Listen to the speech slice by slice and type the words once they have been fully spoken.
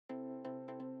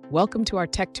Welcome to our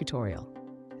tech tutorial.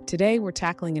 Today we're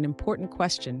tackling an important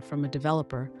question from a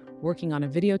developer working on a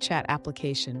video chat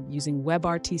application using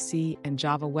WebRTC and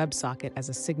Java WebSocket as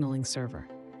a signaling server.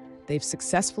 They've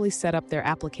successfully set up their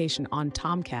application on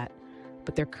Tomcat,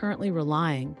 but they're currently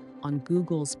relying on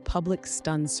Google's public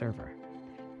Stun server.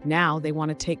 Now they want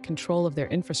to take control of their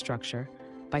infrastructure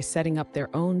by setting up their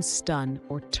own Stun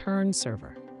or Turn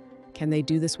server. Can they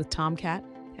do this with Tomcat?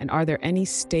 And are there any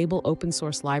stable open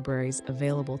source libraries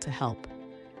available to help?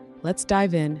 Let's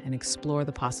dive in and explore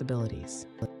the possibilities.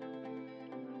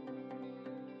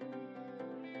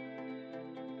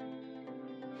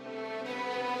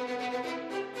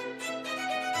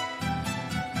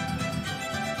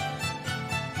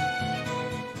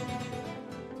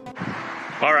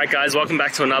 Alright guys, welcome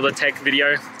back to another tech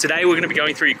video. Today we're going to be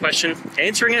going through your question,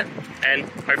 answering it, and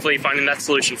hopefully finding that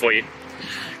solution for you.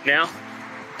 Now,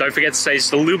 don't forget to stay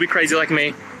just a little bit crazy like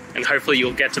me, and hopefully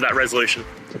you'll get to that resolution.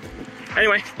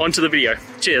 Anyway, on to the video.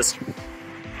 Cheers.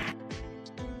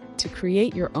 To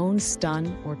create your own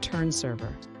Stun or Turn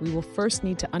server, we will first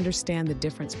need to understand the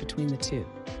difference between the two.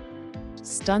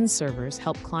 Stun servers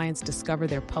help clients discover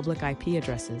their public IP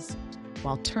addresses,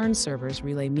 while Turn servers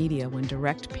relay media when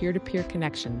direct peer-to-peer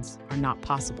connections are not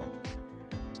possible.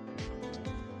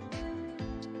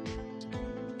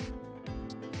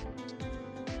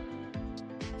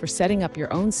 For setting up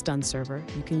your own Stun server,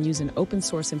 you can use an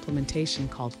open-source implementation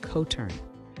called CoTurn.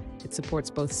 It supports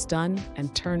both Stun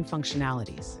and Turn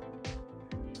functionalities.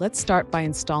 Let's start by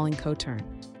installing CoTurn.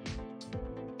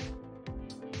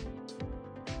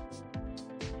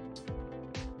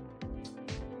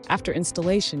 After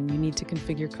installation, you need to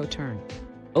configure CoTurn.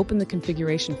 Open the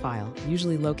configuration file,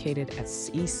 usually located at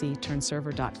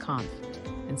ecturnserver.conf,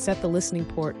 and set the listening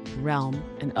port, realm,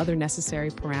 and other necessary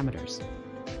parameters.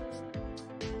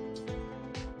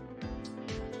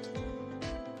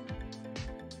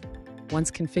 Once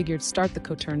configured, start the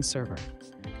CoTurn server.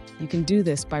 You can do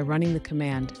this by running the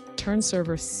command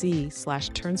turnserver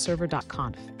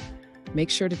c/turnserver.conf. Make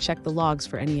sure to check the logs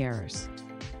for any errors.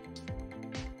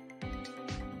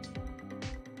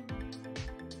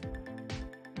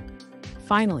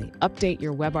 Finally, update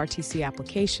your WebRTC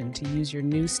application to use your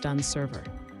new Stun server.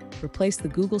 Replace the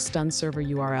Google Stun server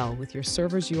URL with your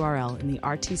server's URL in the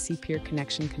RTC peer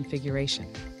connection configuration.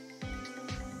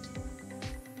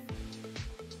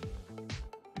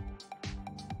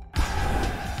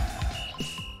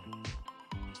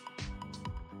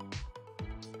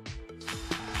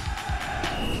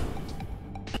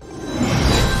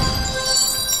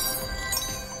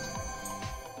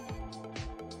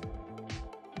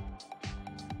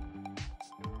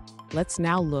 Let's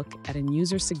now look at a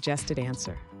user-suggested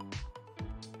answer.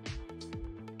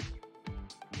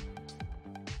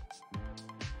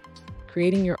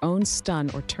 Creating your own Stun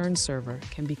or Turn server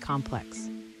can be complex.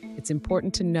 It's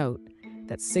important to note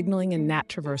that signaling and NAT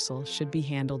traversal should be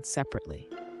handled separately.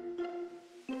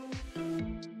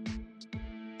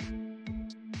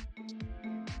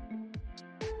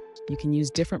 You can use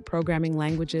different programming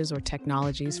languages or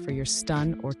technologies for your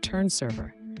Stun or Turn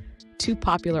server. Two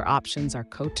popular options are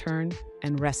CoTurn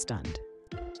and RESTund.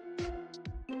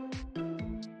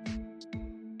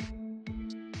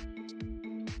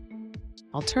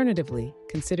 Alternatively,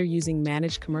 consider using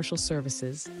managed commercial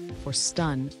services for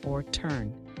Stun or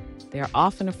Turn. They are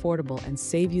often affordable and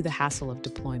save you the hassle of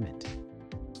deployment.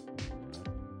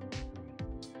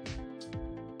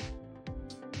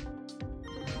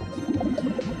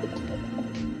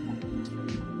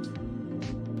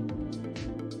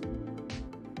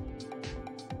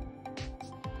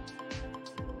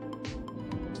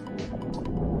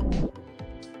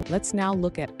 Let's now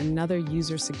look at another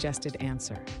user-suggested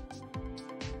answer.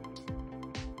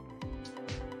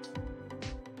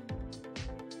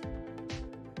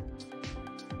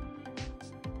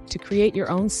 To create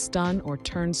your own Stun or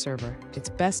Turn server, it's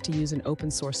best to use an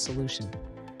open-source solution.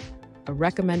 A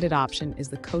recommended option is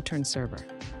the CoTurn server,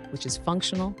 which is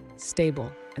functional, stable,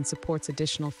 and supports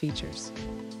additional features.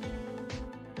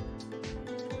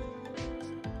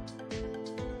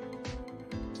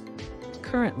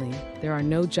 Currently, there are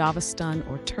no Java Stun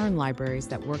or Turn libraries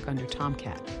that work under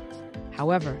Tomcat.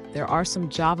 However, there are some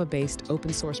Java-based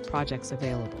open-source projects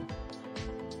available.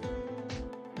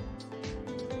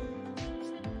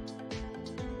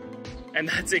 And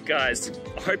that's it guys.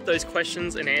 I hope those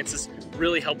questions and answers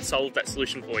really helped solve that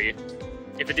solution for you.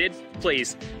 If it did,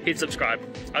 please hit subscribe.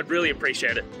 I'd really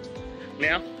appreciate it.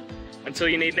 Now, until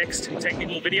you need next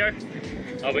technical video,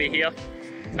 I'll be here.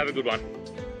 Have a good one.